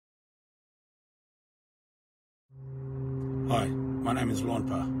Hi, my name is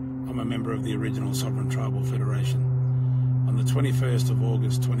Lawful. I'm a member of the original Sovereign Tribal Federation. On the 21st of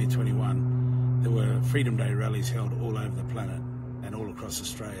August 2021, there were Freedom Day rallies held all over the planet and all across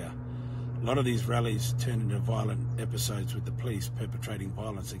Australia. A lot of these rallies turned into violent episodes with the police perpetrating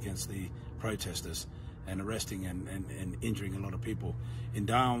violence against the protesters and arresting and injuring a lot of people. In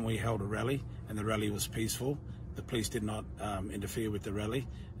Darwin, we held a rally and the rally was peaceful. The police did not interfere with the rally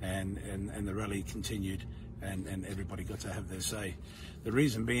and the rally continued and everybody got to have their say. The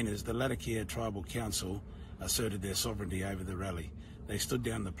reason being is the Latakia Tribal Council asserted their sovereignty over the rally. They stood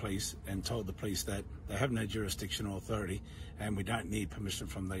down the police and told the police that they have no jurisdiction or authority and we don't need permission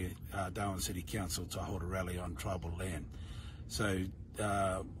from the Darwin City Council to hold a rally on tribal land. So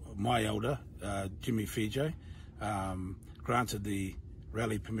my elder, Jimmy Fijo, granted the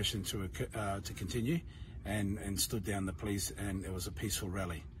rally permission to continue and stood down the police, and it was a peaceful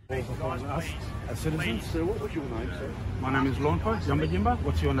rally. Us as citizens. So what's your name, sir? My name is Lawful. Jimba.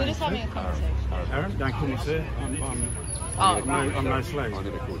 What's your name? We're just having a conversation. Aaron, don't call me sir. I'm no slave. I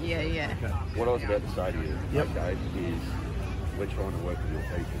never could. Yeah. Okay. What I was about to say to you, Yep. okay, is we're trying to work with your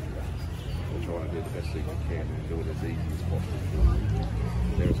people today. We're trying to do the best thing we can and do it as easy as possible for you.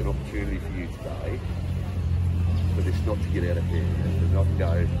 There is an opportunity for you today for this not to get out of hand and to not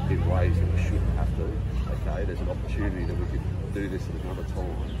go in ways that we shouldn't have to. Okay, there's an opportunity that we can do this at another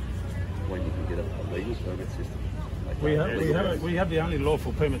time when you can get a legal permit system. Okay? We have the only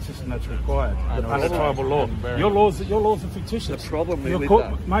lawful permit system that's required under tribal law. Your laws are fictitious. The problem you're with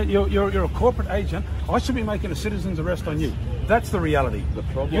that, mate, you're a corporate agent. I should be making a citizen's arrest on you. That's the reality. The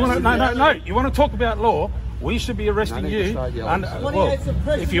problem. No. You want to talk about law? We should be arresting you.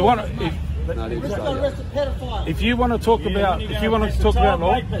 If you want to. If you want to talk about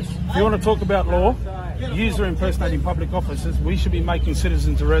law, yous are impersonating public officers. We should be making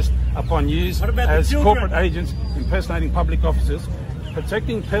citizens arrest upon yous as corporate agents impersonating public officers,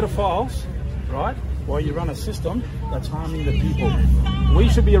 protecting pedophiles, right? While you run a system that's harming the people. We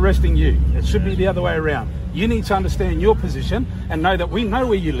should be arresting you. It should be the other way around. You need to understand your position and know that we know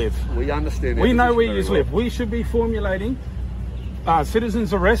where you live. We understand. We know where you live. We should be formulating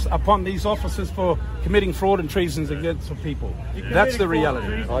citizens' arrest upon these officers for committing fraud and treasons against the people. That's the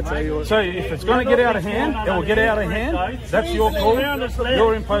reality. I tell you what, so if it's going to get out of hand, it will get out of hand. That's your call.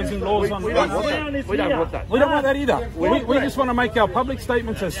 You're imposing laws on us. we don't want that. We don't want that either. We just want to make our public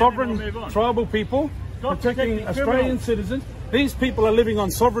statements as sovereign tribal people, protecting Australian citizens. These people are living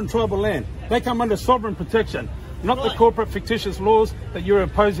on sovereign tribal land. They come under sovereign protection, not the corporate fictitious laws that you're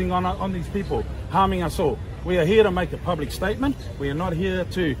imposing on these people, harming us all. We are here to make a public statement. We are not here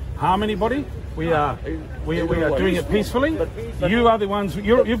to harm anybody. We are doing it peacefully. You are the ones.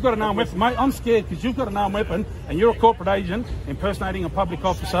 You've got an armed weapon, mate. I'm scared because you've got an armed weapon, and you're a corporate agent impersonating a public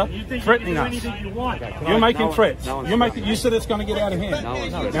officer, threatening us. You're making threats. You said it's going to get out of hand. Now,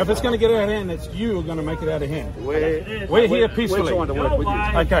 if it's going to get out of hand, it's you who are going to make it out of hand. We're here peacefully. We're trying to work with you.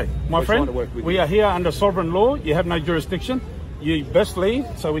 Okay, my friend. We are here under sovereign law. You have no jurisdiction. You best leave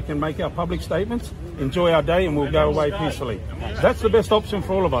so we can make our public statements, enjoy our day, and we'll go away peacefully. That's the best option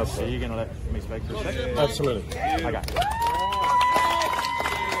for all of us. So you're going to let me speak for a second? Absolutely. Okay.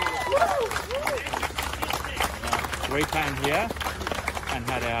 We came here and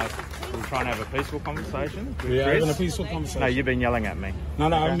we were trying to have a peaceful conversation with We are Chris. having a peaceful conversation. No, you've been yelling at me. No,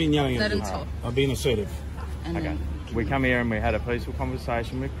 I haven't been yelling at Let you. him talk. I've been assertive. Okay. We come here and we had a peaceful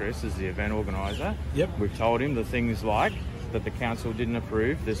conversation with Chris as the event organiser. Yep. We've told him the things like that the council didn't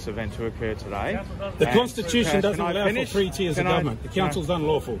approve this event to occur today. The And Constitution doesn't can I allow finish? for 3 tiers of government. The council's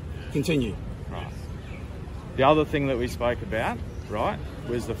unlawful. Continue. Right. The other thing that we spoke about, right,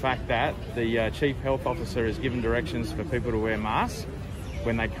 was the fact that the Chief Health Officer has given directions for people to wear masks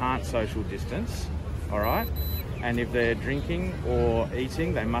when they can't social distance, all right? And if they're drinking or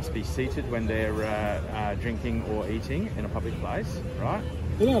eating, they must be seated when they're drinking or eating in a public place, right?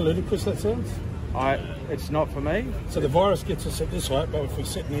 You know how ludicrous that sounds? It's not for me. So the virus gets us at this right, but if we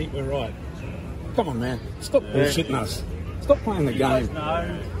sit and eat, we're right. Come on, man. Stop bullshitting us. Stop playing the game.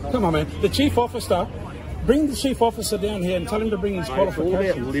 Come on, man. The Chief Officer, bring the Chief Officer down here and tell him to bring his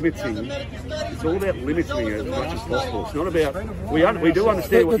qualifications. It's all about limiting it as much as possible. It's not about... We do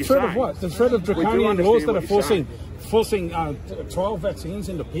understand what you're saying. The threat of what? The threat of draconian laws that are forcing trial vaccines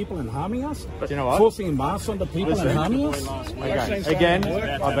into people and harming us? But you know what? Forcing masks onto people and harming us? Okay. Again,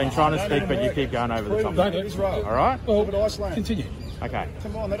 I've been trying to speak, but you keep going over the top. All right? Well, continue. Okay.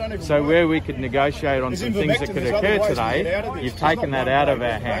 So where we could negotiate on some things that could occur today, you've taken that out of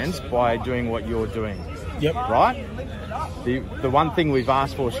our hands by doing what you're doing. Yep. Right? The one thing we've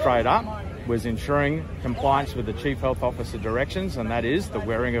asked for straight up was ensuring compliance with the Chief Health Officer directions, and that is the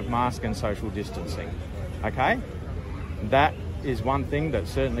wearing of masks and social distancing. Okay? That is one thing that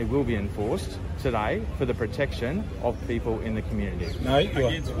certainly will be enforced today for the protection of people in the community. No,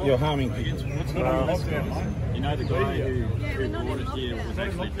 you're harming people. You know, the guy who brought it here was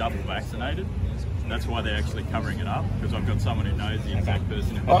actually double vaccinated. That's why they're actually covering it up, because I've got someone who knows the exact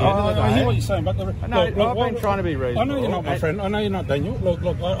person who I hear what you're saying, but I've been trying to be reasonable. I know you're not, my friend. I know you're not, Daniel. Look,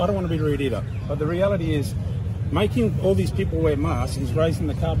 I don't want to be rude either. But the reality is, making all these people wear masks is raising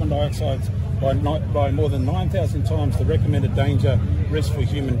the carbon dioxide by more than 9,000 times the recommended danger risk for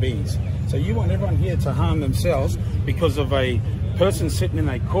human beings. So you want everyone here to harm themselves because of a person sitting in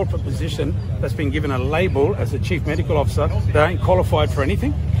a corporate position that's been given a label as a chief medical officer that ain't qualified for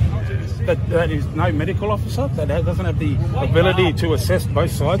anything? That is no medical officer, that doesn't have the ability to assess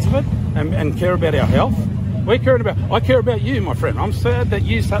both sides of it and care about our health. I care about you, my friend. I'm sad that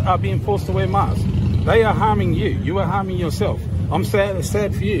you are being forced to wear masks. They are harming you. You are harming yourself. I'm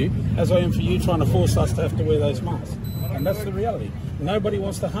sad for you as I am for you trying to force us to have to wear those masks. And that's the reality. Nobody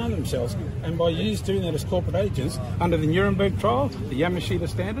wants to harm themselves. And by you doing that as corporate agents, under the Nuremberg trial, the Yamashita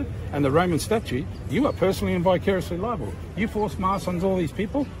standard, and the Roman statute, you are personally and vicariously liable. You force masks on all these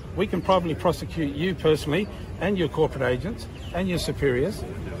people, we can probably prosecute you personally and your corporate agents and your superiors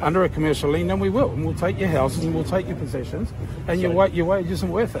under a commercial lien, and we will. And we'll take your houses and we'll take your possessions, and your wage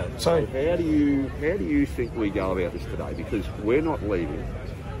isn't worth it. So how do you think we go about this today? Because we're not leaving.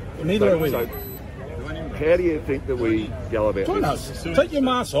 Neither are we. So how do you think that we go about this? Take your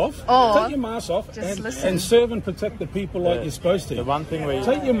mask off. Take your mask off and serve and protect the people like you're supposed to. The one thing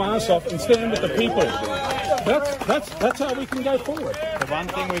take your mask off and stand with the people. That's how we can go forward. The one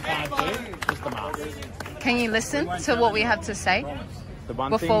thing we can't do is the mask. Can you listen to what we have to say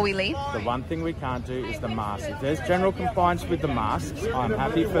before we leave? The one thing we can't do is the mask. If there's general compliance with the masks, I'm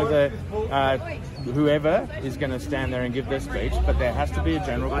happy for the whoever is going to stand there and give their speech, but there has to be a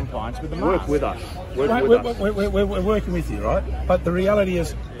general compliance with the mask. Work with us. We're working with you, right? But the reality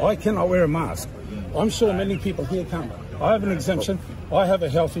is, I cannot wear a mask. I'm sure many people here can't. I have an exemption. I have a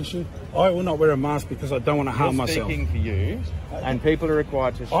health issue. I will not wear a mask because I don't want to harm myself. Speaking for you, and people are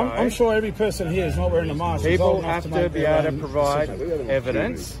required to show. I'm sure every person here is not wearing a mask. People have to be able to provide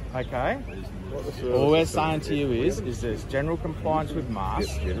evidence, okay? All we're saying to you is there's general compliance with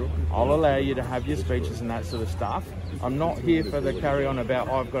masks. I'll allow you to have your speeches and that sort of stuff. I'm not here for the carry on about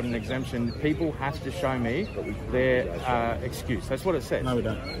I've got an exemption. People have to show me their excuse. That's what it says. No, we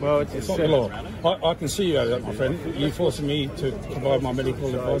don't. Well, it's not the law. I can see you over that, my friend. You're forcing me to provide my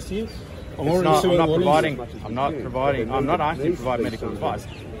medical advice to you. I'm not asking you to provide medical advice.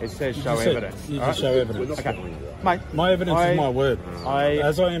 It says show evidence. You just show evidence. Okay. Mate, my evidence is my word.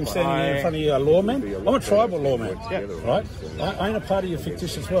 As I am standing here in front of you, a lawman, I'm a tribal lawman, right? I ain't a part of your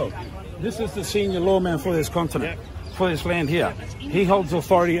fictitious world. This is the senior lawman for this continent, for this land here. He holds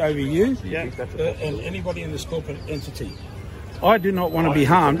authority over you and anybody in this corporate entity. I do not want to be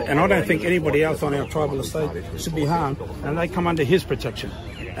harmed, and I don't think anybody else on our tribal estate should be harmed, and they come under his protection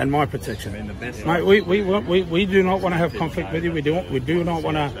and my protection. Mate, we do not want to have conflict with you. We do not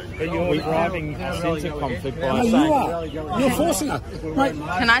want to. But you're driving into conflict by saying you're forcing us. Mate,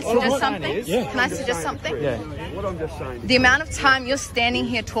 can I suggest something? Can I suggest something? Yeah. What I'm just saying. The amount of time you're standing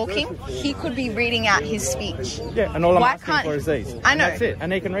here talking, he could be reading out his speech. Yeah, and all I'm asking for is these. I know. That's it,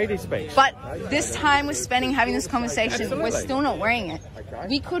 and he can read his speech. But this time we're spending having this conversation, we're still not wearing it.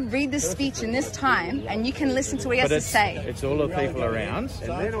 We could read this speech in this time, and you can listen to what he has to say. It's all the people around,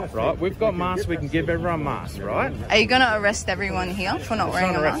 right? We've got masks. We can give everyone masks, right? Are you going to arrest everyone here for not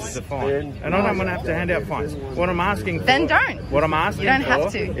wearing a mask? It's a fine, and I don't want to have to hand out fines. What I'm asking for, then don't. What I'm asking you don't for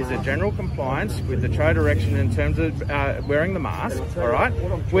have to. Is a general compliance with the trade direction in terms of wearing the mask. All right,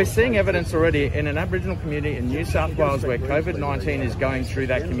 we're seeing evidence already in an Aboriginal community in New South Wales where COVID-19 is going through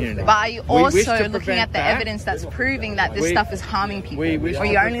that community. But are you also looking at the evidence that's proving that this stuff is harming people? Or are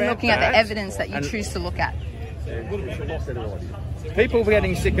you only looking at the evidence that you choose to look at? People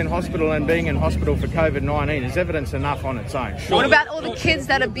getting sick in hospital and being in hospital for COVID-19 is evidence enough on its own. What about all the kids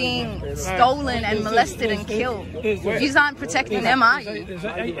that are being stolen and molested and killed? You aren't protecting them, are you? There's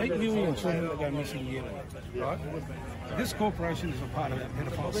 8 million children that go missing yearly, right? This corporation is a part of that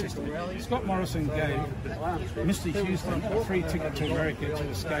pedophile system. Scott Morrison gave Mr. Houston a free ticket to America to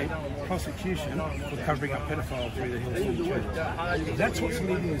escape prosecution for covering up pedophiles through the Hillsong Church. That's what's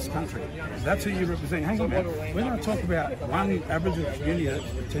leading this country. That's who you represent. Hang on, man. We're going to talk about one Aboriginal community that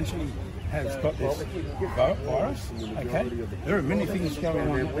potentially has got this virus, okay? There are many things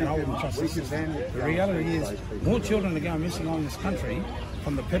going on and I wouldn't trust this system. The reality is more children are going missing on this country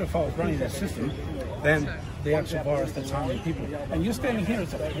from the pedophiles running the system than the actual virus that's harming people. And you're standing here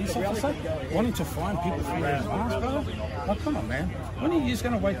as a police officer wanting to find people for wearing masks, brother? Oh, come on, man. When are you just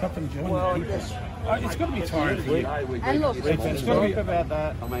going to wake up and join the people? It's got to be tiring for you. And look, It's got to be about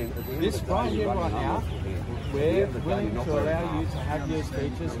that. I mean, this right here, right now, we're willing to allow you to have your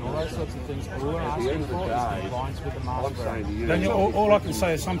speeches and all those sorts of things. All we're asking for is compliance with the mask. Daniel, all I can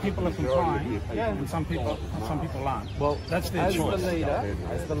say is some people are complying, and some people aren't. Well, that's their choice.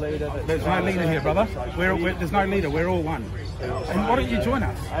 As the leader, There's no leader here, brother. There's no leader. We're all one. And why don't you join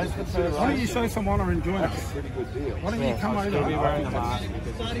us? Why don't you show some honour and join us? Why don't you come over? Be wearing a mask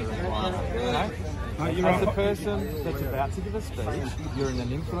as the person that's about to give a speech, you're in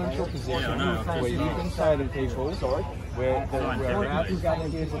an influential position where you can say to people, we're about to gather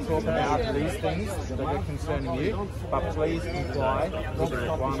here to talk about these things that are concerning you, but please comply with the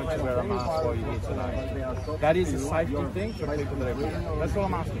requirement to wear a mask while you're here today. That is a safety thing for people that are here. That's all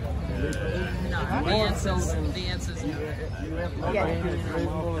I'm asking. No, the answer's no. I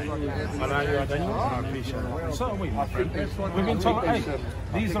know you're Daniel, and I appreciate it. So are we, my friend. We've been told, hey,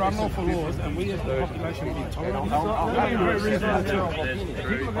 these are unlawful laws, and we as the population have been told. We're being very reasonable too.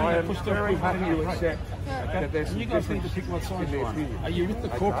 People are going to push their free vote and accept. You guys need to pick what side you're on. Are you with the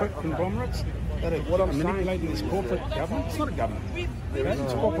corporate conglomerates that are manipulating this corporate government? It's not a government.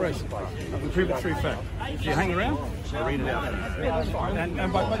 It's a corporation. I can prove it through fact. If you hang around, I'll read it out.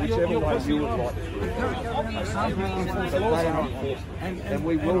 But you're personally right. And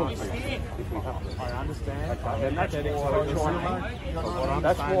we will. I understand.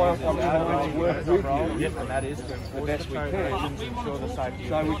 That's why I'm going to work with you. And that is to enforce the regulations, ensure the safety.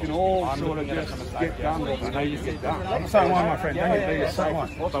 So we can all sort of just get done what we know you get done. So am I, my friend. Don't get beat. So am I.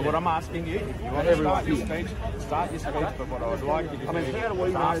 But what I'm asking you, if you want to start your speech, start your speech. But what I would like you to do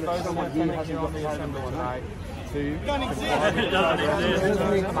is ask those on the assembly today to don't exist. We've got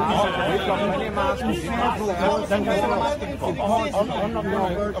plenty of masks. I'm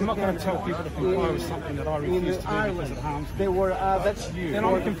not going to tell people to comply with something that I refuse to do because it harms me. That's you. Then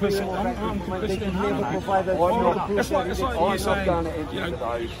I'm complicit. I'm complicit in harming. That's like you saying,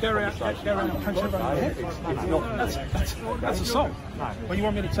 go around and punch everyone in the head. That's assault. But you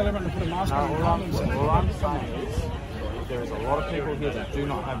want me to tell everyone to put a mask on and harm themselves? All I'm saying is, there is a lot of people here that do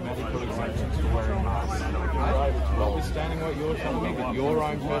not have medical exemptions for wearing masks. Notwithstanding what you're telling me with your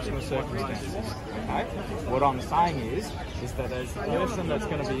own personal circumstances. Okay? What I'm saying is that as the person that's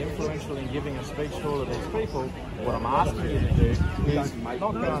going to be influential in giving a speech to all of these people, what I'm asking you to do is not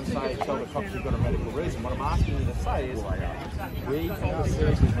go and say, tell the cops you've got a medical reason. What I'm asking you to say is, we can proceed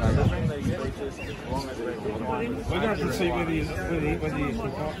with delivering these speeches as long as we're complying. We're going to proceed whether you safe or not.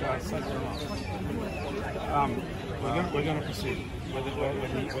 We're going to proceed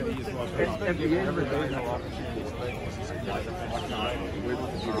whether he's like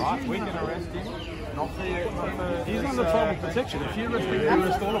Alright, we can arrest him. Not for he's under tribal protection. If you arrest him, you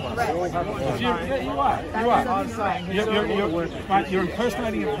arrest all of us. You are. You're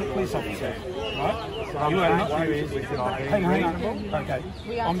impersonating a police officer, right? You are not. Hang on. Okay,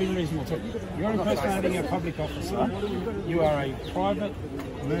 I'm being reasonable too. You're impersonating a public officer. You are a private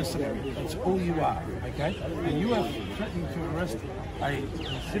mercenary. That's all you are. Okay, and you are threatening to arrest a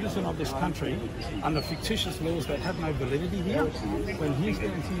citizen of this country under fictitious laws that have no validity here, when he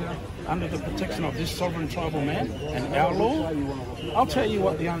stands here under the protection of this sovereign tribal man and our law. I'll tell you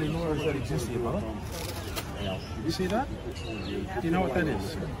what the only law is that exists here, brother. You see that? Do you know what that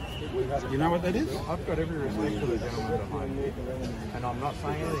is? You know what that is? I've got every respect for the gentleman behind me, and I'm not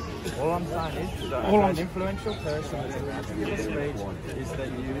saying anything. All I'm saying is that an influential person that's about to give a speech is that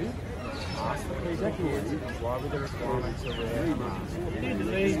you ask the people here to comply with the requirements of wear a mask.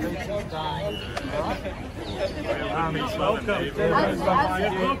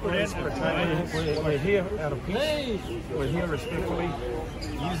 We're here out of peace. We're here respectfully.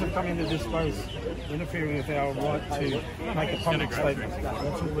 You have come into this place interfering with our right to make a public statement.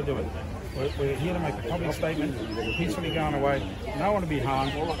 That's what we're doing. We're here to make a public statement, peacefully going away, no one to be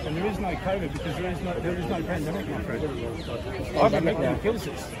harmed, and there is no COVID because there is no pandemic, my friend. Ivermectin kills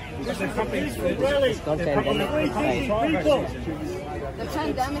us. The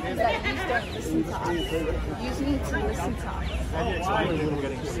pandemic is that you don't listen to us. You need to listen to us.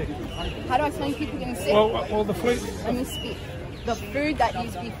 How do I explain people getting sick? Well, the flu. Let me speak. The food that you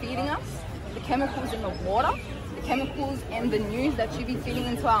be feeding us, the chemicals in the water, the chemicals and the news that you be feeding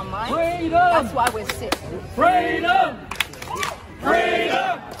into our minds, that's why we're sick. Freedom!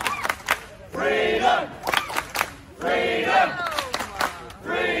 Freedom! Freedom! Freedom!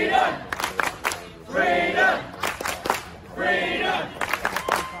 Freedom! Freedom! Freedom!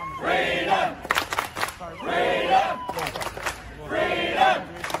 Freedom! Freedom! Freedom!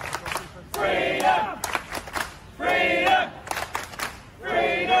 Freedom!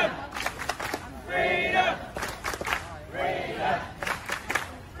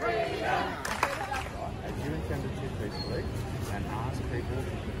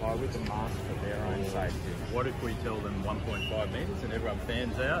 comply with the mask for their own safety. What if we tell them 1.5 metres and everyone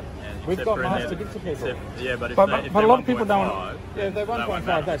fans out? And We've got masks to give to people. Yeah, but if But they're a lot of people 1.5, don't. Yeah, if they're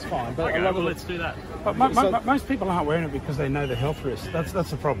 1.5, that's fine. But Okay, a lot well, of let's do that. But most people aren't wearing it because they know the health risks. That's the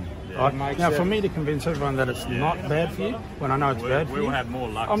problem. Yeah. Right? Now, for me to convince everyone that it's not bad for you, when I know it's bad for you, We'll have more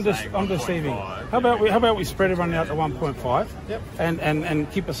luck I'm saying deceiving. 1.5. How about we spread everyone out to 1.5 Yep. and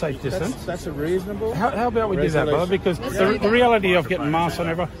keep a safe distance? that's a reasonable. How about we do that, brother? Because the reality of getting masks on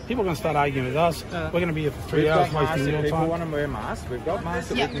everyone, people are going to start arguing with us. We're going to be here for 3 hours wasting your People time. want to wear masks. We've got masks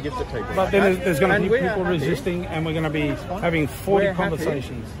that we can give to people. But then there's going to And be we are people happy. resisting, and we're going to be having 40 We're happy.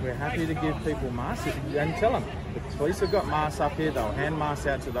 conversations. We're happy to give people masks and tell them. The police have got masks up here. They'll hand masks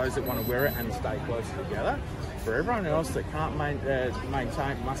out to those that want to wear it and stay close together. For everyone else that can't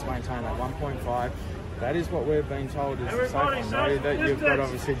must maintain that 1.5. That is what we've been told is safe. I know that you've got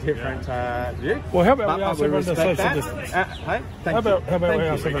obviously different view. Well, how about we ask we everyone to respect social that. distance? Hey, How about we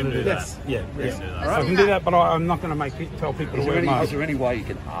ask everyone to do that? Yes. Yeah. I can do that, but I'm not going to tell people to wear Is masks. there any way you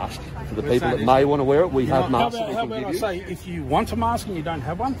can ask for the people that may want to wear it? We have How masks about, that how we can about I give you. say, if you want a mask and you don't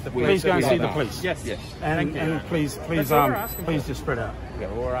have one, please go and see the police. Yes. And please just spread out.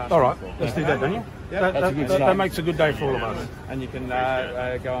 Yeah, we're asking All right, for. let's do that, Daniel. Yeah, That makes a good day for all of us. And you can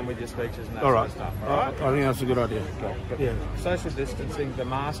go on with your speeches and that All sort right. of stuff. All right. I think that's a good idea. Yeah. Social distancing, the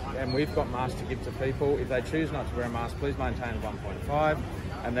mask, and we've got masks to give to people. If they choose not to wear a mask, please maintain 1.5,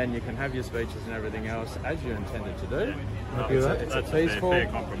 and then you can have your speeches and everything else as you intended to do. It's a fair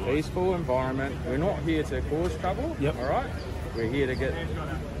compromise. peaceful environment. We're not here to cause trouble. Yep. All right. We're here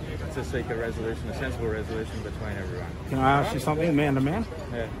to seek a resolution, a sensible resolution between everyone. Can I ask you something, man to man?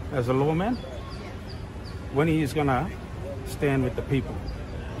 Yeah. As a lawman, when he is going to stand with the people,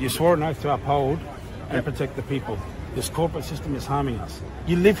 you swore an oath to uphold and protect the people. This corporate system is harming us.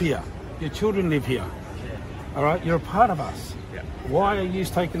 You live here. Your children live here. All right? You're a part of us. Yeah. Why are you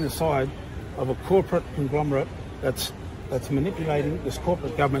taking the side of a corporate conglomerate that's manipulating this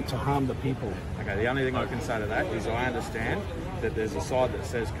corporate government to harm the people? Okay, the only thing I can say to that is I understand that there's a side that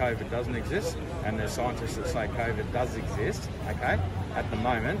says COVID doesn't exist and there's scientists that say COVID does exist, okay? At the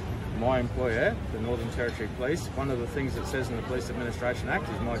moment, my employer, the Northern Territory Police, one of the things that says in the Police Administration Act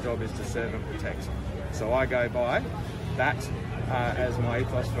is my job is to serve and protect. So I go by that as my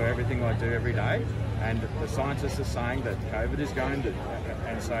ethos for everything I do every day, and the scientists are saying that COVID is going to,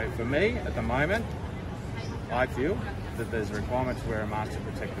 and so for me, at the moment, I feel that there's a requirement to wear a mask to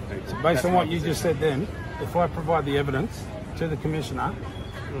protect the people. Based on what you just said then, if I provide the evidence to the Commissioner,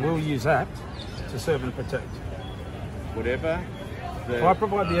 we'll use that to serve and protect. Whatever. If I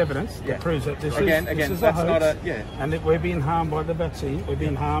provide the evidence that proves that this is a hoax, and that we're being harmed by the vaccine, we're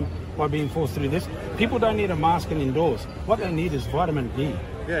being harmed by being forced to do this. People don't need a mask and indoors. What they need is vitamin D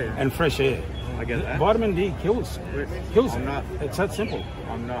and fresh air. I get that. Vitamin D kills it. It's that simple.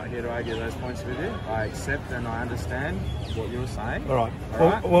 I'm not here to argue those points with you. I accept and I understand what you're saying. All right. All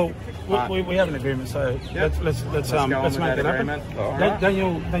right? We have an agreement, so let's make it happen. Right.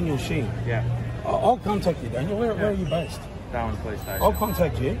 Daniel Sheen. Yeah. I'll contact you, Daniel. Where are you based? Darwin Police Station. I'll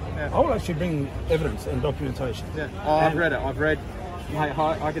contact you. Yeah. I will actually bring evidence and documentation. Yeah. Oh, I've read it. Mate,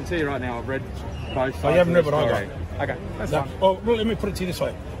 I can see you right now. I've read both sides. You haven't read of what the I story. got. Okay, that's No. fine. Well, let me put it to you this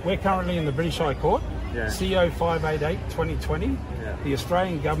way. We're currently in the British High Court, CO 588/2020. Yeah. The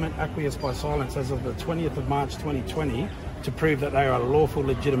Australian government acquiesced by silence as of the 20th of March 2020 to prove that they are a lawful,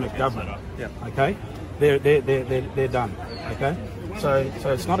 legitimate government. Yeah. Okay? They're done. Okay? So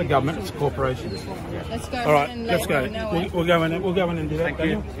it's not a government, it's a corporation. Let's go. All right, let's go. We'll go in and do that. Thank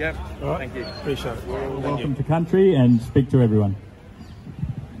Daniel. you. Yep. All right. Thank you. Appreciate it. Welcome to country and speak to everyone.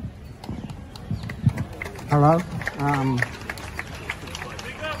 Hello.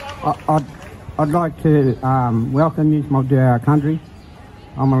 I'd like to welcome you to our country.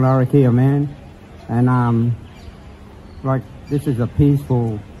 I'm a Larrakia man, and this is a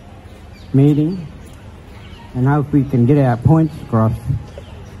peaceful meeting, and hope we can get our points across.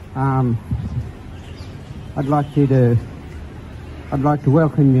 I'd like to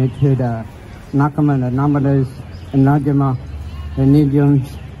welcome you to the Nakama, the Namadas, the Najama, the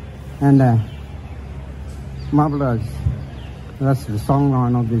Nidians, and the Mablas. That's the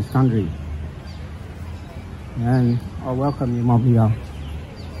songline of this country. And I welcome you, Mobia,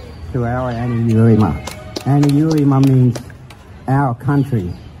 to our Aniyurima. Aniyurima means our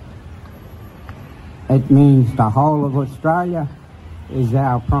country. It means the whole of Australia is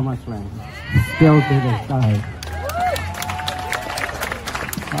our promised land, still to this day.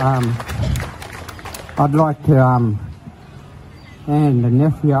 I'd like to hand the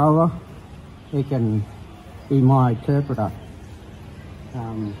nephew over. He can be my interpreter.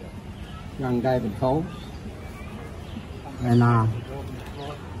 Young David Coles. And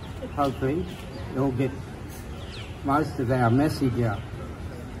hopefully they'll get most of our message out.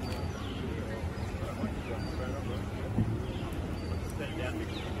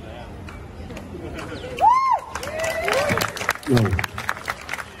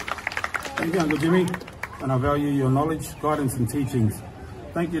 Thank you, Uncle Jimmy, and I value your knowledge, guidance and teachings.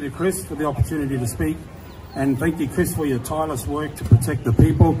 Thank you to Chris for the opportunity to speak, and thank you, Chris, for your tireless work to protect the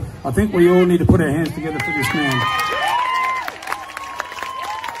people. I think we all need to put our hands together for this man.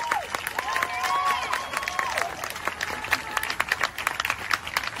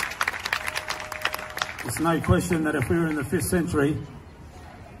 There's no question that if we were in the 5th century,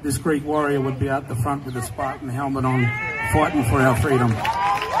 this Greek warrior would be out the front with a Spartan helmet on, fighting for our freedom.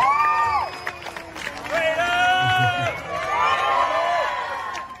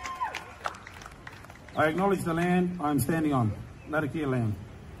 I acknowledge the land I am standing on, Latakia land.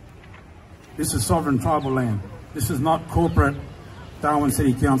 This is sovereign tribal land. This is not corporate Darwin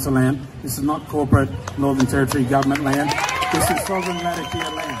City Council land. This is not corporate Northern Territory government land. This is sovereign Latakia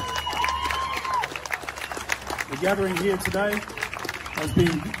land. The gathering here today has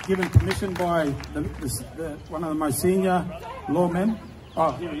been given permission by one of the most senior lawmen.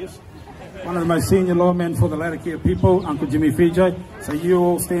 Oh, here he is. One of the most senior lawmen for the Latakia people, Uncle Jimmy Fiji. So you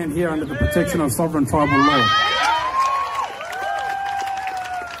all stand here under the protection of sovereign tribal law.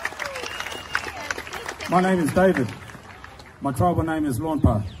 My name is David. My tribal name is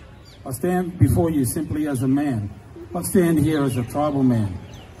Lawful. I stand before you simply as a man. I stand here as a tribal man,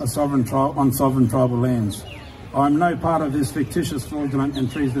 on sovereign tribal lands. I am no part of this fictitious, fraudulent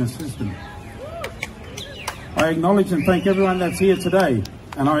and treasonous system. I acknowledge and thank everyone that's here today,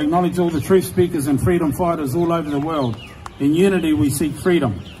 and I acknowledge all the truth speakers and freedom fighters all over the world. In unity we seek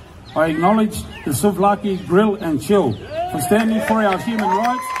freedom. I acknowledge the Souvlaki, Grill and Chill for standing for our human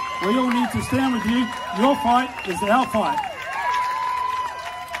rights. We all need to stand with you. Your fight is our fight.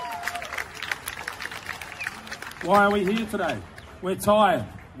 Why are we here today? We're tired,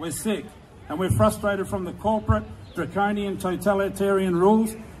 we're sick, and we're frustrated from the corporate, draconian, totalitarian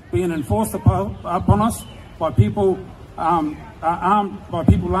rules being enforced upon us by people armed,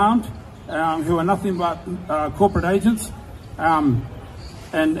 who are nothing but corporate agents and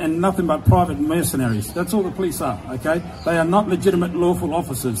nothing but private mercenaries. That's all the police are, okay? They are not legitimate lawful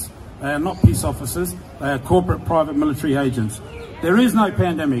officers. They are not peace officers. They are corporate private military agents. There is no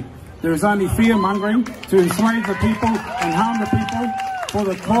pandemic. There is only fear-mongering to enslave the people and harm the people for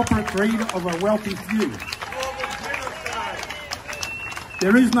the corporate greed of a wealthy few.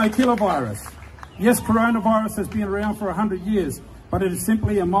 There is no killer virus. Yes, coronavirus has been around for 100 years, but it is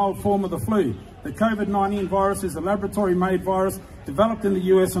simply a mild form of the flu. The COVID-19 virus is a laboratory-made virus developed in the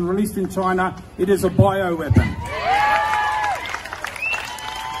US and released in China. It is a bioweapon.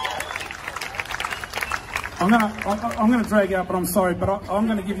 I'm going to drag out, but I'm sorry, but I'm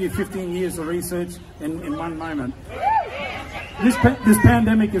going to give you 15 years of research in one moment. This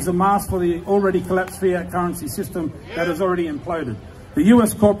pandemic is a mask for the already collapsed fiat currency system that has already imploded. The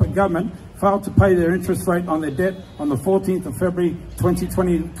US corporate government failed to pay their interest rate on their debt on the 14th of February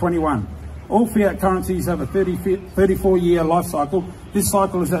 2021. All fiat currencies have a 34-year life cycle. This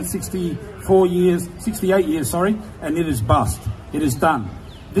cycle is at 68 years, and it is bust. It is done.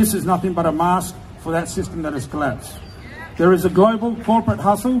 This is nothing but a mask for that system that has collapsed. There is a global corporate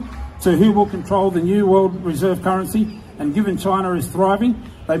hustle to who will control the new world reserve currency, and given China is thriving,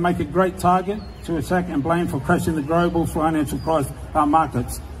 they make a great target to attack and blame for crashing the global financial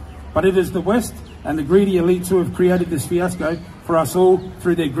markets. But it is the West and the greedy elites who have created this fiasco for us all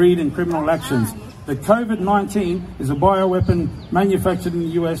through their greed and criminal actions. The COVID-19 is a bioweapon manufactured in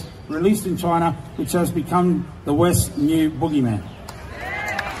the US, released in China, which has become the West's new boogeyman.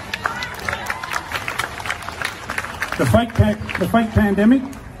 The fake pandemic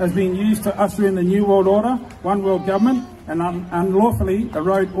has been used to usher in the New World Order, one world government, and unlawfully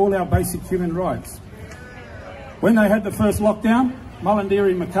erode all our basic human rights. When they had the first lockdown,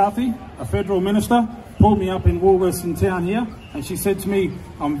 Mullendiri McCarthy, a federal minister, pulled me up in Woolworths in town here, and she said to me,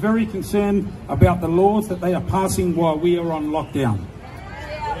 I'm very concerned about the laws that they are passing while we are on lockdown.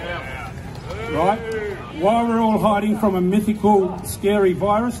 Right? While we're all hiding from a mythical, scary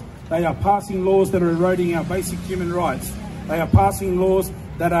virus, they are passing laws that are eroding our basic human rights. They are passing laws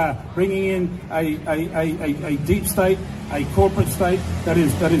that are bringing in a deep state, a corporate state that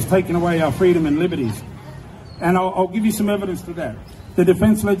is taking away our freedom and liberties. And I'll give you some evidence to that. The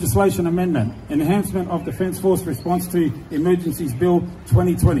Defence Legislation Amendment, Enhancement of Defence Force Response to Emergencies Bill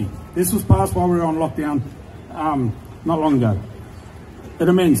 2020. This was passed while we were on lockdown not long ago. It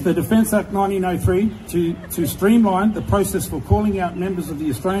amends the Defence Act 1903 to streamline the process for calling out members of the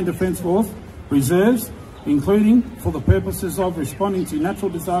Australian Defence Force, reserves including for the purposes of responding to natural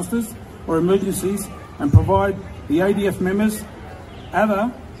disasters or emergencies, and provide the ADF members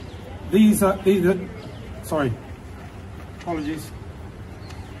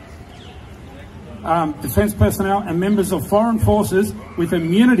defence personnel and members of foreign forces with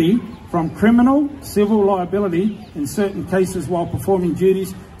immunity from criminal civil liability in certain cases while performing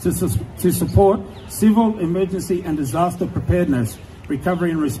duties to support civil emergency and disaster preparedness, recovery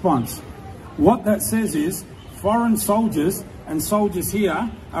and response. What that says is foreign soldiers and soldiers here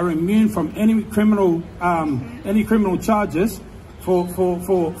are immune from any criminal charges for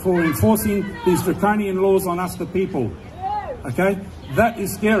enforcing these draconian laws on us, the people. Okay, that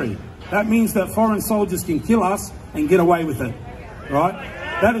is scary. That means that foreign soldiers can kill us and get away with it, right?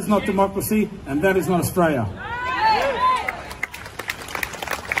 That is not democracy, and that is not Australia.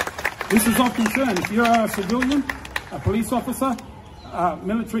 This is of concern. If you're a civilian, a police officer,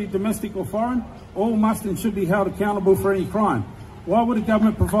 military, domestic or foreign, all must and should be held accountable for any crime. Why would a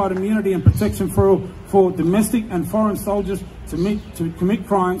government provide immunity and protection for domestic and foreign soldiers to commit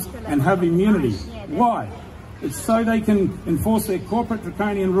crimes and have immunity? Why? It's so they can enforce their corporate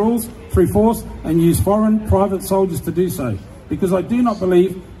draconian rules through force and use foreign private soldiers to do so. Because I do not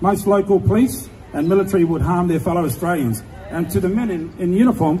believe most local police and military would harm their fellow Australians. And to the men in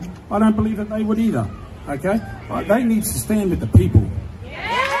uniform, I don't believe that they would either. Okay? They need to stand with the people.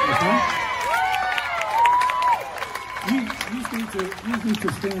 Okay? You need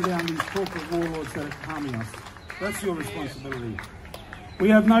to stand down these corporate warlords that are harming us. That's your responsibility. We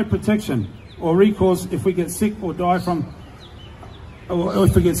have no protection or recourse if we get sick or die from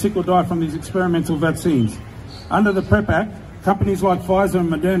these experimental vaccines. Under the PrEP Act, companies like Pfizer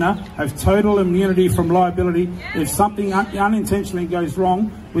and Moderna have total immunity from liability if something unintentionally goes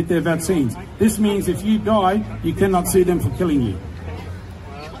wrong with their vaccines. This means if you die, you cannot sue them for killing you.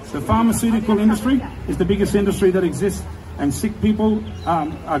 The pharmaceutical industry is the biggest industry that exists, and sick people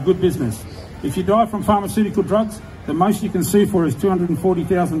are good business. If you die from pharmaceutical drugs, the most you can sue for is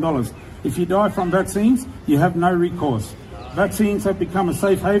 $240,000. If you die from vaccines, you have no recourse. Vaccines have become a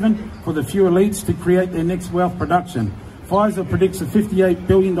safe haven for the few elites to create their next wealth production. Pfizer predicts a $58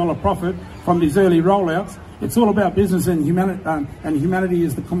 billion profit from these early rollouts. It's all about business and humanity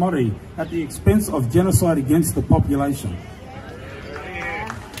is the commodity at the expense of genocide against the population.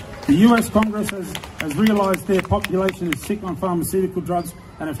 The US Congress has realised their population is sick on pharmaceutical drugs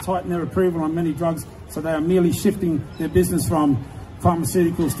and have tightened their approval on many drugs, so they are merely shifting their business from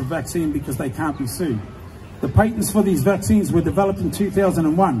pharmaceuticals to vaccine because they can't be sued. The patents for these vaccines were developed in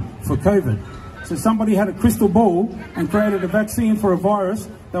 2001 for COVID. So somebody had a crystal ball and created a vaccine for a virus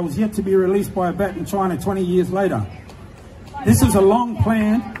that was yet to be released by a bat in China 20 years later. This is a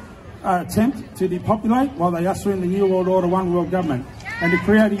long-planned attempt to depopulate while they usher in the New World Order, One World Government, and to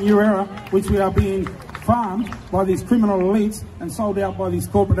create a new era which we are being farmed by these criminal elites and sold out by these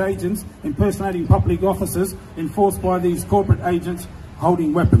corporate agents impersonating public officers enforced by these corporate agents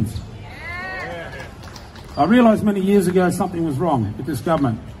holding weapons. I realised many years ago something was wrong with this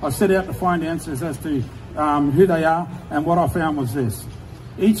government. I set out to find answers as to who they are, and what I found was this.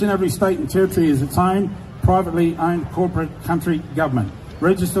 Each and every state and territory is its own privately owned corporate country government,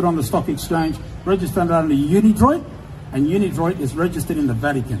 registered on the stock exchange, registered under UniDroit, and UniDroit is registered in the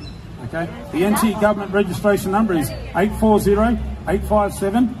Vatican. Okay? The NT government registration number is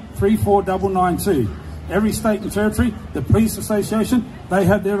 840-857-34992. Every state and territory, the police association, they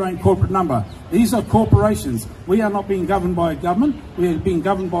have their own corporate number. These are corporations. We are not being governed by a government. We are being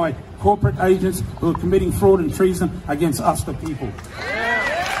governed by corporate agents who are committing fraud and treason against us, the people.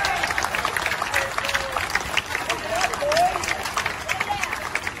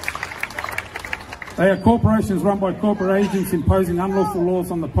 They are corporations run by corporate agents imposing unlawful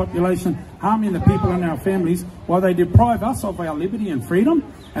laws on the population, harming the people and our families, while they deprive us of our liberty and freedom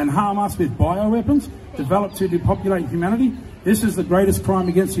and harm us with bioweapons developed to depopulate humanity. This is the greatest crime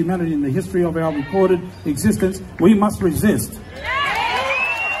against humanity in the history of our recorded existence. We must resist.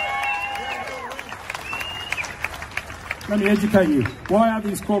 Let me educate you. Why are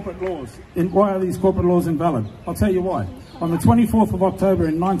these corporate laws invalid? I'll tell you why. On the 24th of October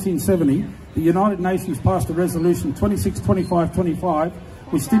in 1970, the United Nations passed a resolution 262525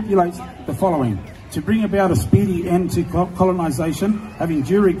 which stipulates the following: to bring about a speedy end to colonisation, having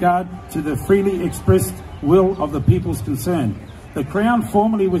due regard to the freely expressed will of the peoples concerned. The Crown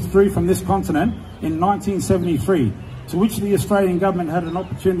formally withdrew from this continent in 1973, to which the Australian government had an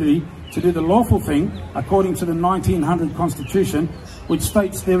opportunity to do the lawful thing according to the 1900 Constitution, which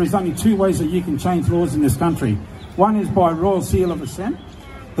states there is only two ways that you can change laws in this country. One is by royal seal of assent.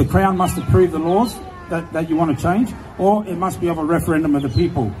 The Crown must approve the laws that you want to change, or it must be of a referendum of the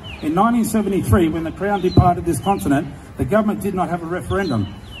people. In 1973, when the Crown departed this continent, the government did not have a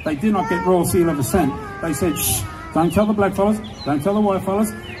referendum. They did not get royal seal of assent. They said, shh, don't tell the black fellas, don't tell the white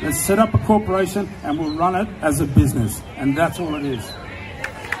fellas, let's set up a corporation and we'll run it as a business. And that's all it is.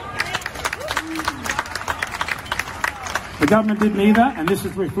 The government did neither, and this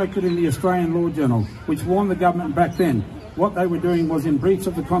is reflected in the Australian Law Journal, which warned the government back then what they were doing was in breach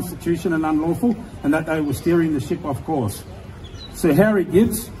of the Constitution and unlawful, and that they were steering the ship off course. Sir Harry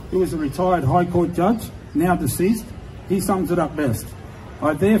Gibbs, who was a retired High Court judge, now deceased, he sums it up best.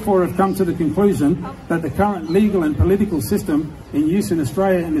 I therefore have come to the conclusion that the current legal and political system in use in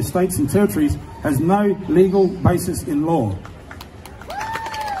Australia and the states and territories has no legal basis in law.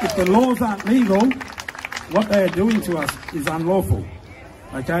 If the laws aren't legal, what they are doing to us is unlawful.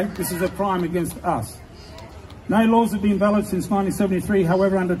 Okay? This is a crime against us. No laws have been valid since 1973.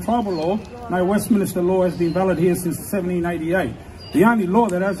 However, under tribal law, no Westminster law has been valid here since 1788. The only law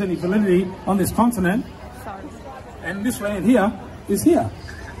that has any validity on this continent and this land here is here,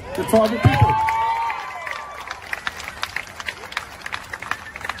 the tribal people.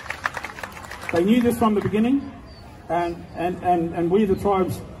 They knew this from the beginning, and we, the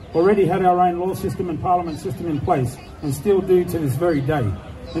tribes, already had our own law system and parliament system in place, and still do to this very day.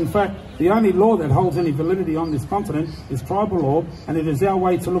 In fact, the only law that holds any validity on this continent is tribal law, and it is our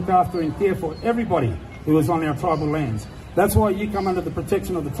way to look after and care for everybody who is on our tribal lands. That's why you come under the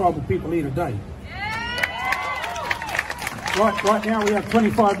protection of the tribal people here today. Right now we have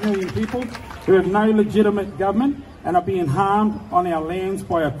 25 million people who have no legitimate government and are being harmed on our lands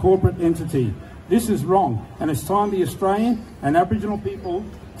by a corporate entity. This is wrong, and it's time the Australian and Aboriginal people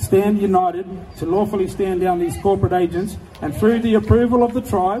stand united to lawfully stand down these corporate agents, and through the approval of the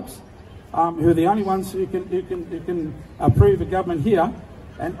tribes, who are the only ones who can approve a government here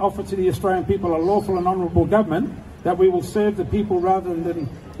and offer to the Australian people a lawful and honourable government, that we will serve the people rather than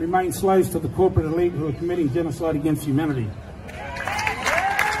remain slaves to the corporate elite who are committing genocide against humanity.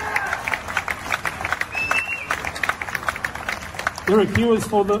 There are cures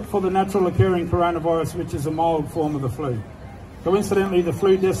for the natural occurring coronavirus, which is a mild form of the flu. Coincidentally, the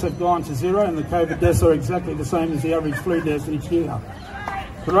flu deaths have gone to zero, and the COVID deaths are exactly the same as the average flu deaths each year.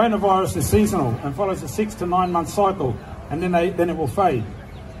 Coronavirus is seasonal and follows a 6 to 9 month cycle, and then it will fade.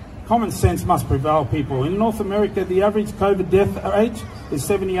 Common sense must prevail, people. In North America, the average COVID death age is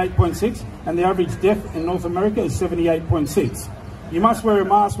 78.6, and the average death in North America is 78.6. You must wear a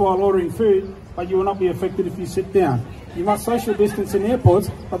mask while ordering food, but you will not be affected if you sit down. You must social distance in airports,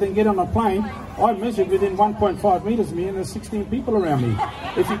 but then get on a plane. I measured within 1.5 metres of me, and there's 16 people around me.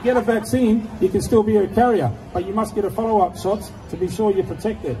 If you get a vaccine, you can still be a carrier, but you must get a follow-up shot to be sure you're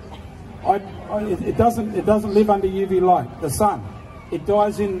protected. It doesn't live under UV light, the sun. It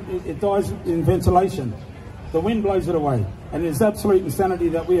dies in ventilation. The wind blows it away, and it is absolute insanity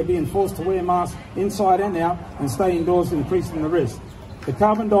that we are being forced to wear masks inside and out and stay indoors, increasing the risk. The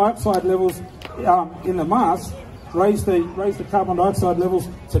carbon dioxide levels in the mask raise the carbon dioxide levels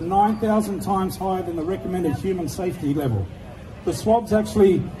to 9,000 times higher than the recommended human safety level. The swabs that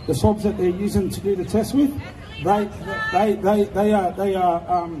they're using to do the test with, they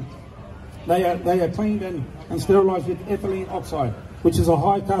are cleaned and sterilised with ethylene oxide, which is a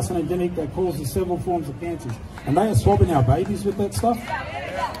high carcinogenic that causes several forms of cancers. And they are swabbing our babies with that stuff.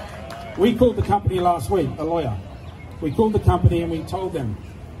 We called the company last week, a lawyer. We called the company and we told them,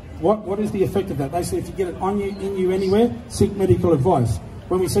 what is the effect of that? They said, if you get it on you, in you, anywhere, seek medical advice.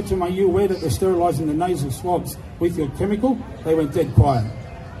 When we said to them, are you aware that they're sterilising the nasal swabs with your chemical? They went dead quiet.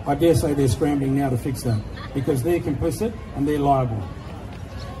 I dare say they're scrambling now to fix that, because they're complicit and they're liable.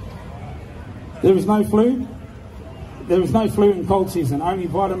 There is no flu. There is no flu in cold season, only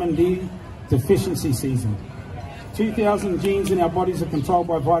vitamin D deficiency season. 2,000 genes in our bodies are controlled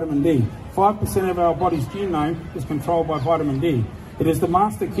by vitamin D. 5% of our body's genome is controlled by vitamin D. It is the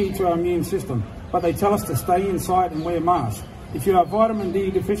master key to our immune system, but they tell us to stay inside and wear masks. If you are vitamin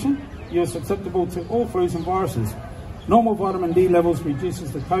D deficient, you are susceptible to all flus and viruses. Normal vitamin D levels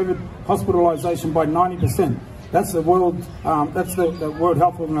reduces the COVID hospitalisation by 90%. That's the World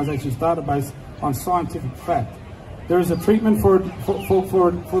Health Organization's database on scientific fact. There is a treatment for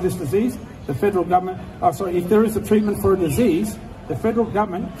this disease. The federal government, if there is a treatment for a disease, the federal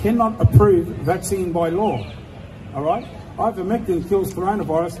government cannot approve vaccine by law. All right? Ivermectin kills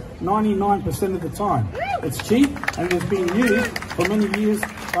coronavirus 99% of the time. It's cheap and it has been used for many years,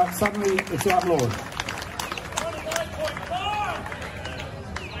 but suddenly it's outlawed.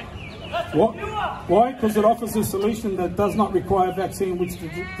 What? Why? Because it offers a solution that does not require vaccine, which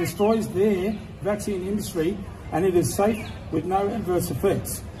destroys their vaccine industry, and it is safe with no adverse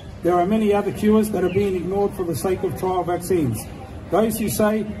effects. There are many other cures that are being ignored for the sake of trial vaccines. Those who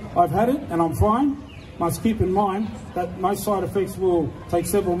say, I've had it and I'm fine, must keep in mind that most side effects will take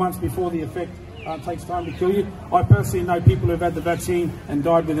several months before the effect takes time to kill you. I personally know people who have had the vaccine and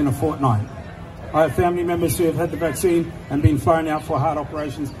died within a fortnight. I have family members who have had the vaccine and been flown out for heart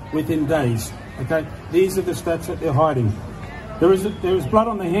operations within days. Okay, these are the stats that they're hiding. There is blood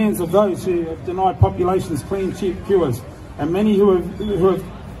on the hands of those who have denied populations clean, cheap cures, and many who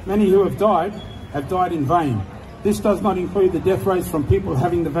have died in vain. This does not include the death rates from people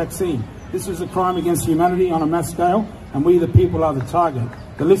having the vaccine. This is a crime against humanity on a mass scale, and we the people are the target.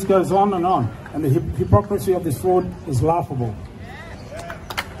 The list goes on, and the hypocrisy of this fraud is laughable.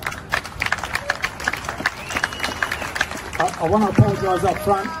 I want to apologise up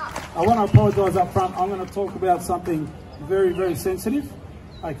front. I'm going to talk about something very, very sensitive,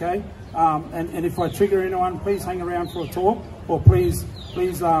 okay? And if I trigger anyone, please hang around for a talk, or please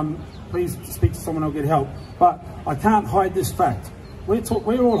speak to someone who'll get help. But I can't hide this fact.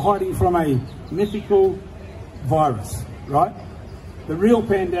 We're all hiding from a mythical virus, right? The real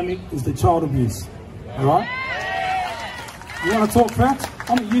pandemic is the child abuse, all right? You want to talk facts?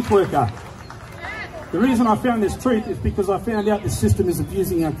 I'm a youth worker. The reason I found this truth is because I found out the system is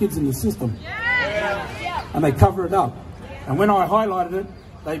abusing our kids in the system. And they cover it up. And when I highlighted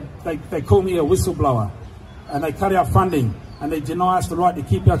it, they call me a whistleblower. And they cut our funding. And they deny us the right to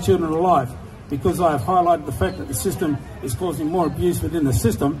keep our children alive. Because I have highlighted the fact that the system is causing more abuse within the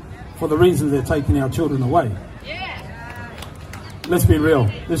system for the reasons they're taking our children away. Let's be real.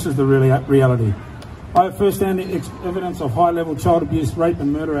 This is the reality. I have first-hand evidence of high-level child abuse, rape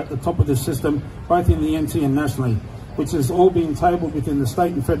and murder at the top of this system, both in the NT and nationally, which has all been tabled within the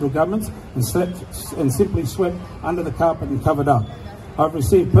state and federal governments and simply swept under the carpet and covered up. I've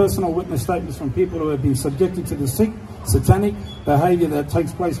received personal witness statements from people who have been subjected to the satanic behaviour that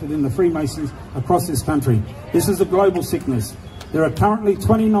takes place within the Freemasons across this country. This is a global sickness. There are currently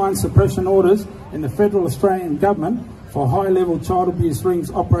 29 suppression orders in the federal Australian government for high-level child abuse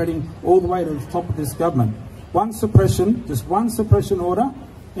rings operating all the way to the top of this government. Just one suppression order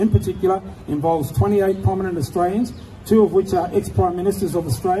in particular involves 28 prominent Australians, 2 of which are ex-Prime Ministers of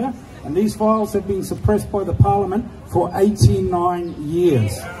Australia, and these files have been suppressed by the Parliament for 89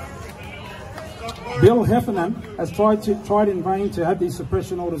 years. Bill Heffernan has tried in vain to have these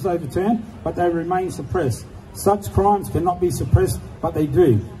suppression orders overturned, but they remain suppressed. Such crimes cannot be suppressed, but they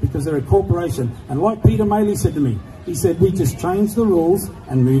do, because they're a corporation. And like Peter Maley said to me, he said, we just change the rules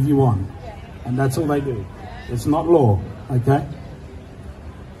and move you on. And that's all they do. It's not law, okay?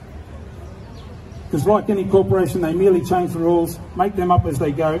 Because like any corporation, they merely change the rules, make them up as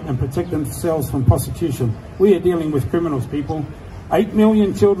they go, and protect themselves from prosecution. We are dealing with criminals, people. 8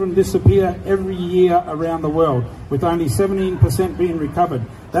 million children disappear every year around the world, with only 17% being recovered.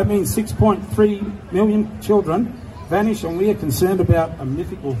 That means 6.3 million children vanish, and we are concerned about a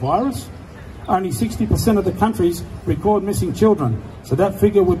mythical virus. Only 60% of the countries record missing children, so that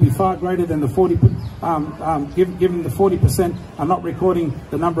figure would be far greater than the 40%, given the 40% are not recording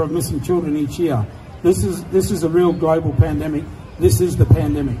the number of missing children each year. This is a real global pandemic. This is the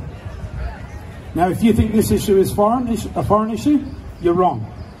pandemic. Now, if you think this issue is a foreign issue, you're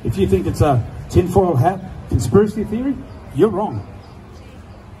wrong. If you think it's a tinfoil hat conspiracy theory, you're wrong.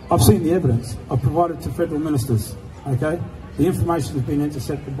 I've seen the evidence. I've provided to federal ministers, okay? The information has been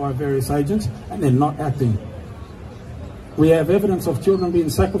intercepted by various agents and they're not acting. We have evidence of children being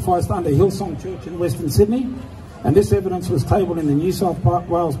sacrificed under Hillsong Church in Western Sydney, and this evidence was tabled in the New South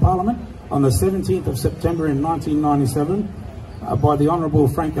Wales Parliament on the 17th of September in 1997 by the Honourable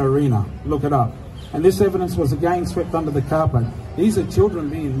Frank Arena. Look it up. And this evidence was again swept under the carpet. These are children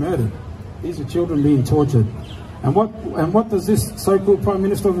being murdered. These are children being tortured. And what does this so-called Prime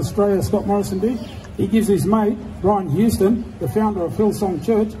Minister of Australia, Scott Morrison, do? He gives his mate, Brian Houston, the founder of Hillsong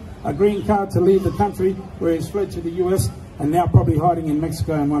Church, a green card to leave the country, where he's fled to the US and now probably hiding in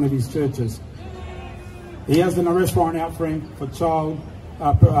Mexico in one of his churches. He has an arrest warrant out for him for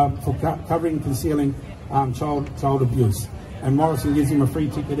covering and concealing child abuse. And Morrison gives him a free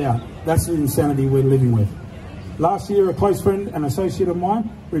ticket out. That's the insanity we're living with. Last year, a close friend and associate of mine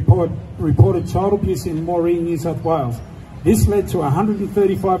reported child abuse in Maritime, New South Wales. This led to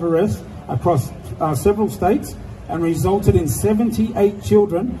 135 arrests across several states and resulted in 78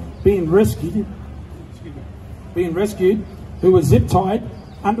 children being rescued who were zip-tied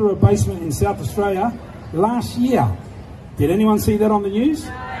under a basement in South Australia last year. Did anyone see that on the news?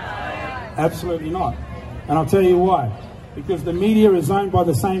 Absolutely not. And I'll tell you why. Because the media is owned by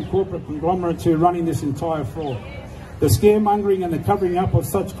the same corporate conglomerates who are running this entire fraud. The scaremongering and the covering up of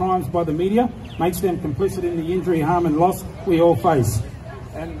such crimes by the media makes them complicit in the injury, harm and loss we all face.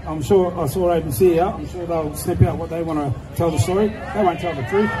 and I'm sure I saw ABC here. I'm sure they'll snip out what they want to tell the story. They won't tell the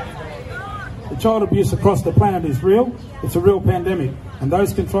truth. The child abuse across the planet is real. It's a real pandemic, and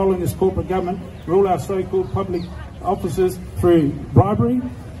those controlling this corporate government rule our so-called public officers through bribery,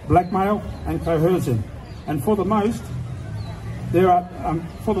 blackmail, and coercion. And for the most, there are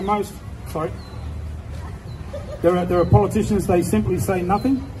politicians. They simply say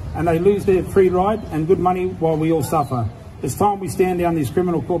nothing, and they lose their free ride and good money while we all suffer. It's time we stand down these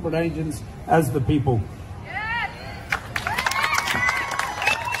criminal corporate agents as the people.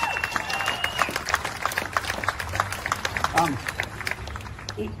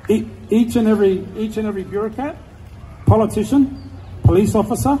 Each and every bureaucrat, politician, police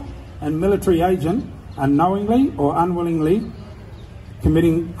officer, and military agent are knowingly or unwillingly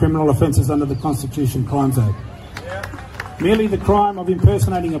committing criminal offences under the Constitution Crimes Act. Merely the crime of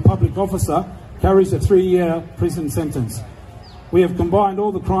impersonating a public officer carries a 3-year prison sentence. We have combined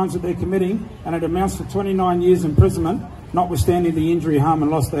all the crimes that they're committing, and it amounts to 29 years imprisonment, notwithstanding the injury, harm and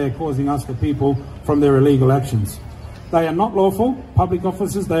loss they are causing us, the people, from their illegal actions. They are not lawful public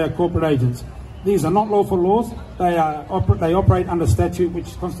officers, they are corporate agents. These are not lawful laws. They operate under statute,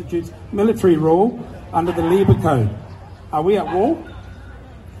 which constitutes military rule under the Labour Code. Are we at war?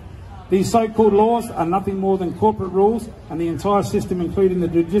 These so-called laws are nothing more than corporate rules, and the entire system, including the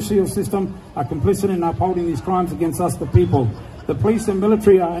judicial system, are complicit in upholding these crimes against us, the people. The police and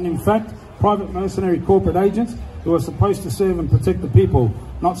military are, in fact, private mercenary corporate agents who are supposed to serve and protect the people,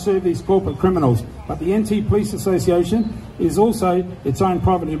 not serve these corporate criminals. But the NT Police Association is also its own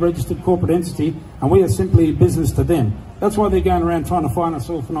privately registered corporate entity, and we are simply business to them. That's why they're going around trying to fine us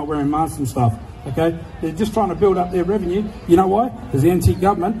all for not wearing masks and stuff. Okay, they're just trying to build up their revenue. You know why? Because the NT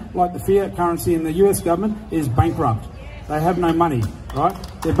government, like the fiat currency in the US government, is bankrupt. They have no money, right?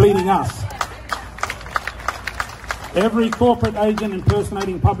 They're bleeding us. Every corporate agent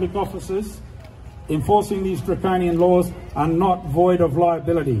impersonating public officers enforcing these draconian laws are not void of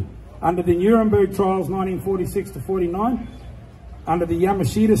liability. Under the Nuremberg trials 1946 to 49, under the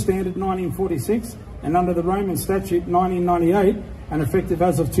Yamashita Standard 1946, and under the Roman Statute 1998, and effective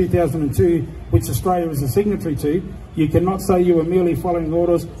as of 2002, which Australia is a signatory to, you cannot say you are merely following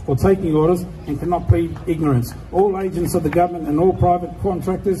orders or taking orders and cannot plead ignorance. All agents of the government and all private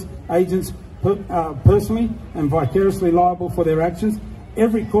contractors, agents, are personally and vicariously liable for their actions.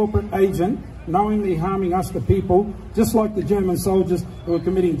 Every corporate agent knowingly harming us, the people, just like the German soldiers who are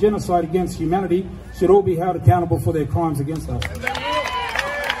committing genocide against humanity, should all be held accountable for their crimes against us.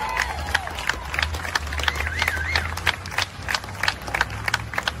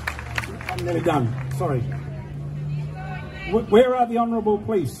 I'm nearly done, sorry. Where are the honourable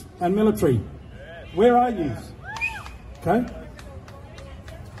police and military? Where are you? Okay?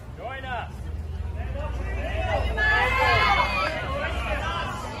 Join us.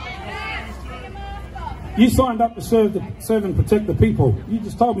 You signed up to serve and protect the people. You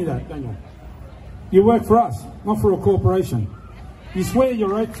just told me that, Daniel. You work for us, not for a corporation. You swear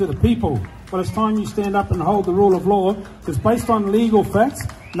your oath to the people, but it's time you stand up and hold the rule of law, because based on legal facts,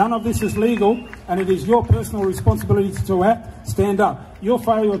 none of this is legal, and it is your personal responsibility to act. Stand up. Your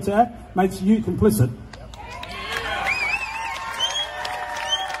failure to act makes you complicit.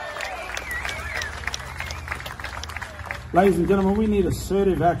 Ladies and gentlemen, we need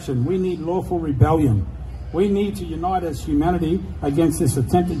assertive action. We need lawful rebellion. We need to unite as humanity against this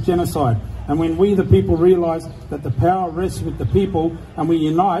attempted genocide. And when we, the people, realise that the power rests with the people and we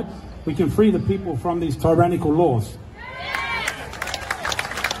unite, we can free the people from these tyrannical laws.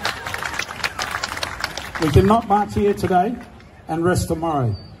 We cannot march here today and rest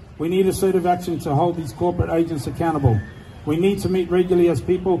tomorrow. We need assertive action to hold these corporate agents accountable. We need to meet regularly as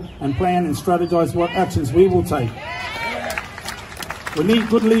people and plan and strategise what actions we will take. We need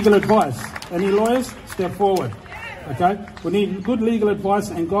good legal advice. Any lawyers? Step forward. Okay? We need good legal advice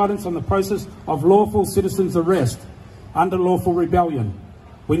and guidance on the process of lawful citizens' arrest under lawful rebellion.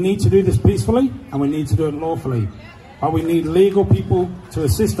 We need to do this peacefully and we need to do it lawfully. But we need legal people to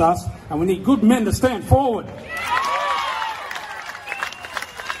assist us, and we need good men to stand forward.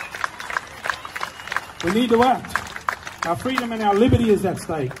 We need to act. Our freedom and our liberty is at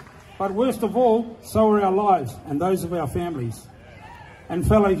stake. But worst of all, so are our lives and those of our families and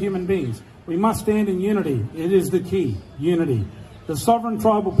fellow human beings. We must stand in unity. It is the key, unity. The sovereign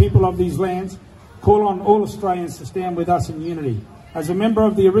tribal people of these lands call on all Australians to stand with us in unity. As a member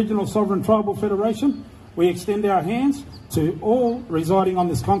of the original Sovereign Tribal Federation, we extend our hands to all residing on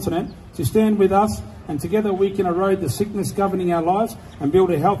this continent to stand with us and together we can erode the sickness governing our lives and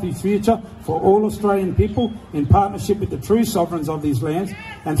build a healthy future for all Australian people in partnership with the true sovereigns of these lands.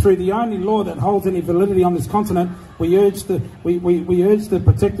 And through the only law that holds any validity on this continent, we urge the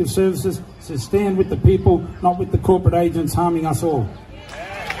protective services to stand with the people, not with the corporate agents harming us all.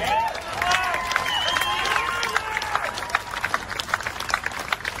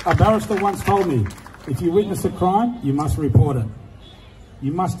 A barrister once told me, if you witness a crime, you must report it.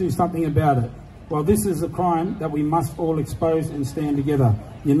 You must do something about it. Well, this is a crime that we must all expose and stand together,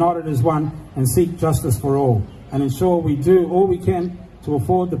 united as one, and seek justice for all, and ensure we do all we can to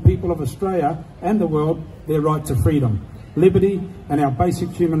afford the people of Australia and the world their right to freedom, liberty, and our basic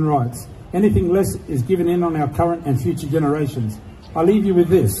human rights. Anything less is given in on our current and future generations. I leave you with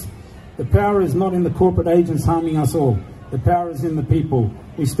this. The power is not in the corporate agents harming us all. The power is in the people.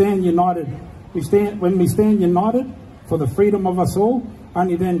 We stand united. When we stand united for the freedom of us all,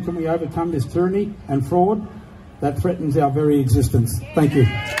 only then can we overcome this tyranny and fraud that threatens our very existence. Thank you.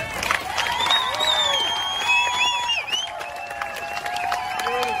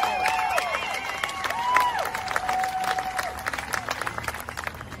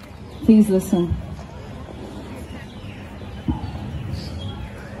 Please listen.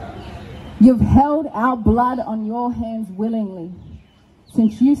 You've held our blood on your hands willingly.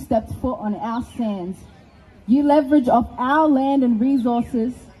 Since you stepped foot on our sands, you leverage off our land and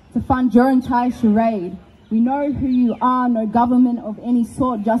resources to fund your entire charade. We know who you are, no government of any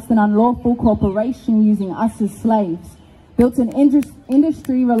sort, just an unlawful corporation using us as slaves. Built an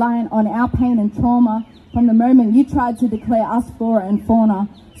industry reliant on our pain and trauma from the moment you tried to declare us flora and fauna.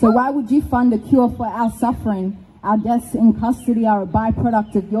 So why would you fund a cure for our suffering? Our deaths in custody are a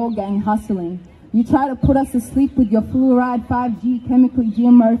byproduct of your gang hustling. You try to put us to sleep with your fluoride, 5G, chemically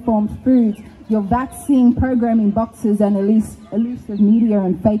GMO-formed foods, your vaccine programming boxes and elusive media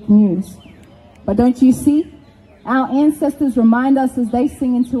and fake news. But don't you see? Our ancestors remind us as they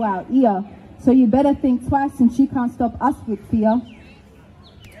sing into our ear. So you better think twice since you can't stop us with fear.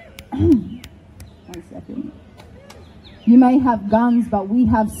 1 second. You may have guns, but we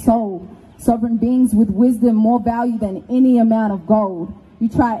have soul. Sovereign beings with wisdom more value than any amount of gold. You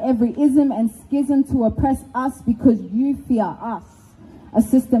try every ism and schism to oppress us because you fear us. A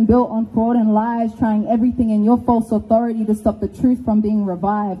system built on fraud and lies, trying everything in your false authority to stop the truth from being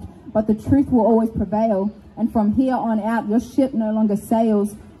revived. But the truth will always prevail. And from here on out, your ship no longer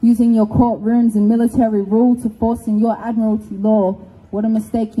sails, using your courtrooms and military rule to force in your admiralty law. What a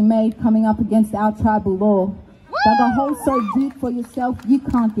mistake you made coming up against our tribal law. Dug a hole so deep for yourself you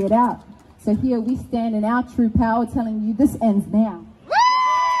can't get out. So here we stand in our true power, telling you this ends now.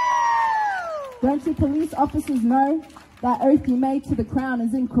 Don't you police officers know that oath you made to the crown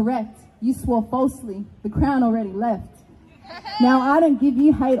is incorrect? You swore falsely. The crown already left. Now I don't give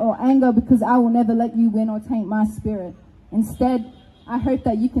you hate or anger because I will never let you win or taint my spirit. Instead, I hope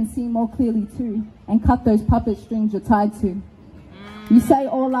that you can see more clearly too and cut those puppet strings you're tied to. You say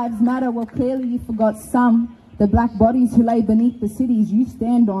all lives matter. Well, clearly you forgot some. The black bodies who lay beneath the cities you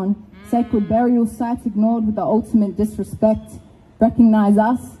stand on. Sacred burial sites ignored with the ultimate disrespect. Recognize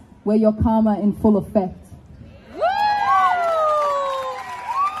us. We're your karma in full effect.